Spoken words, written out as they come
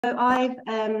I've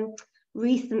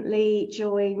recently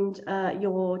joined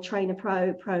your Trainer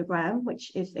Pro program,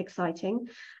 which is exciting,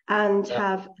 and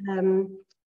have done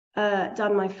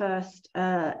my first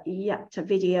YAPTA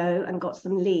video and got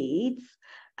some leads.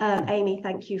 Amy,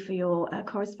 thank you for your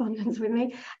correspondence with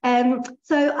me.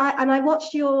 So I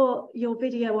watched your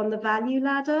video on the value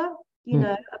ladder, you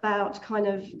know, about kind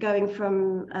of going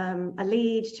from a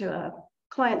lead to a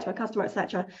client to a customer,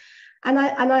 etc. And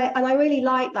I really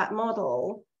like that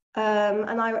model.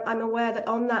 And I'm aware that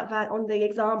on the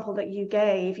example that you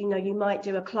gave, you know, you might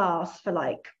do a class for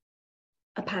like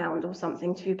 £1 or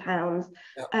something, £2.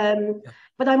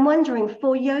 But I'm wondering,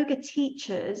 for yoga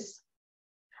teachers,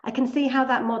 I can see how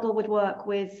that model would work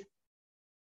with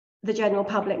the general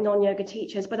public, non-yoga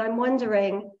teachers, but I'm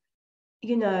wondering,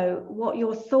 you know, what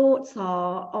your thoughts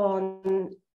are on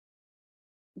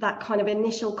that kind of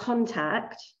initial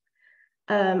contact.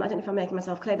 I don't know if I'm making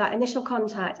myself clear, that initial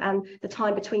contact and the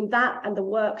time between that and the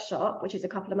workshop, which is a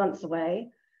couple of months away,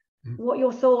 what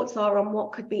your thoughts are on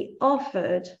what could be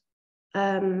offered,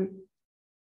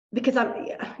 because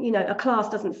you know, a class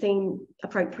doesn't seem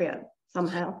appropriate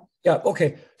somehow. Yeah,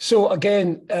 okay. So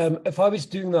again, if I was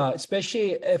doing that,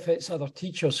 especially if it's other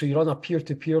teachers, so you're on a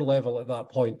peer-to-peer level at that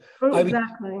point,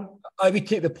 exactly. I would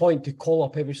take the point to call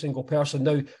up every single person.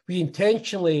 Now, we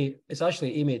intentionally, it's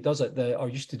actually Amy that does it, or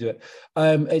used to do it.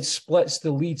 It splits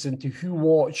the leads into who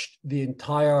watched the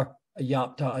entire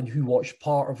YAPTA and who watched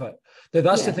part of it. Now,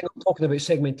 that's the thing I'm talking about,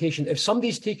 segmentation. If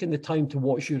somebody's taken the time to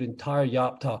watch your entire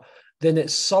YAPTA, then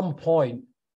at some point,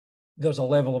 there's a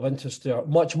level of interest there,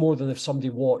 much more than if somebody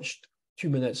watched 2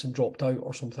 minutes and dropped out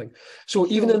or something. So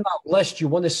even in that list, you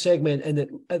want to segment and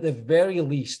at the very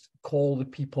least call the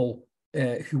people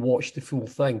who watched the full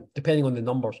thing, depending on the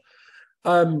numbers.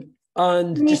 And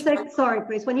when you say, sorry,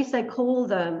 Bruce, when you say call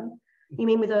them, you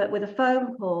mean with a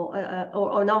phone call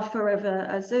or an offer of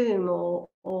a Zoom or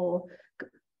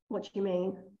what do you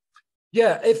mean?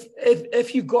 Yeah,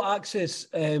 if you've got access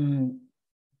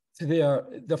to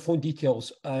their phone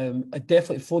details, I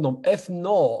definitely phone them. If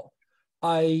not,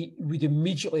 I would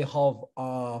immediately have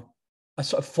a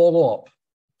sort of follow-up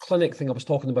clinic thing I was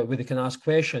talking about where they can ask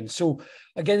questions. So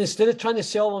again, instead of trying to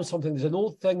sell them something, there's an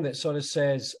old thing that sort of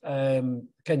says kind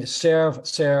of serve,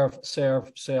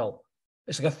 sell.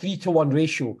 It's like a 3-to-1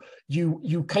 ratio.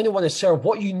 You kind of want to serve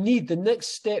what you need. The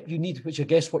next step you need, which I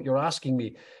guess what you're asking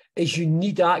me, is you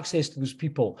need access to those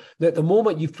people. Now, at the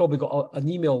moment, you've probably got an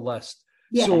email list.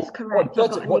 Yes, so correct.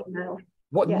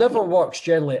 What never works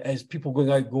generally is people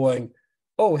going out going,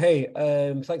 oh, hey,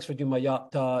 thanks for doing my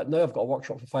YAPTA. Now I've got a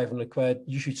workshop for £500.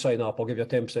 You should sign up. I'll give you a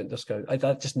 10% discount.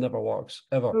 That just never works,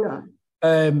 ever.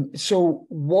 No. So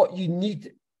what you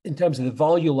need in terms of the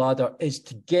value ladder is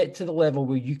to get to the level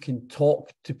where you can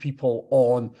talk to people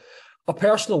on a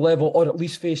personal level, or at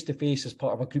least face-to-face as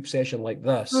part of a group session like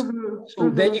this.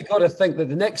 Then you've got to think that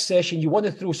the next session, you want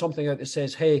to throw something out that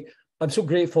says, hey, I'm so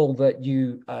grateful that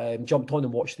you jumped on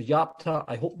and watched the YAPTA.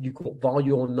 I hope you got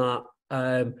value on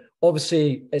that.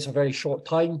 Obviously, it's a very short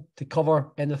time to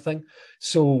cover anything.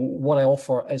 So what I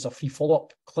offer is a free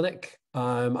follow-up clinic.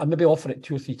 I maybe offer it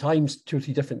 2 or 3 times, 2 or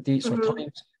 3 different dates or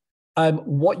times.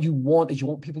 What you want is you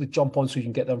want people to jump on so you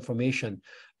can get the information.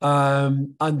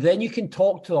 And then you can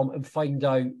talk to them and find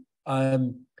out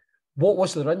what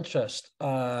was their interest.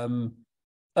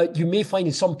 You may find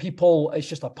in some people it's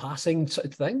just a passing sort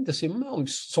of thing. They say, it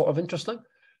looks sort of interesting.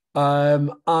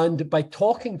 And by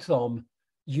talking to them,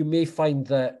 you may find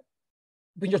that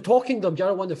when you're talking to them, you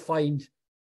don't want to find,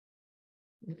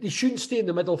 they shouldn't stay in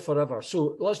the middle forever.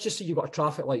 So let's just say you've got a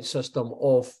traffic light system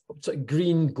of sort of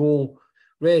green, go,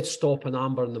 red, stop, and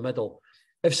amber in the middle.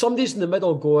 If somebody's in the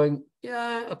middle going,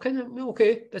 yeah, I kind of,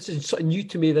 okay, this is sort of new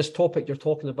to me, this topic you're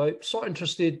talking about, sort of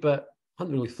interested, but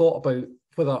haven't really thought about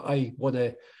whether I want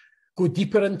to go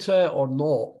deeper into it or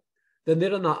not, then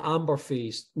they're in that amber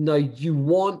phase. Now, you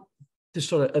want to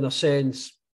sort of, in a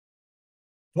sense,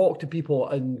 talk to people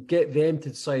and get them to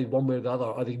decide one way or the other.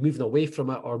 Are they moving away from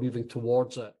it or moving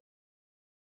towards it?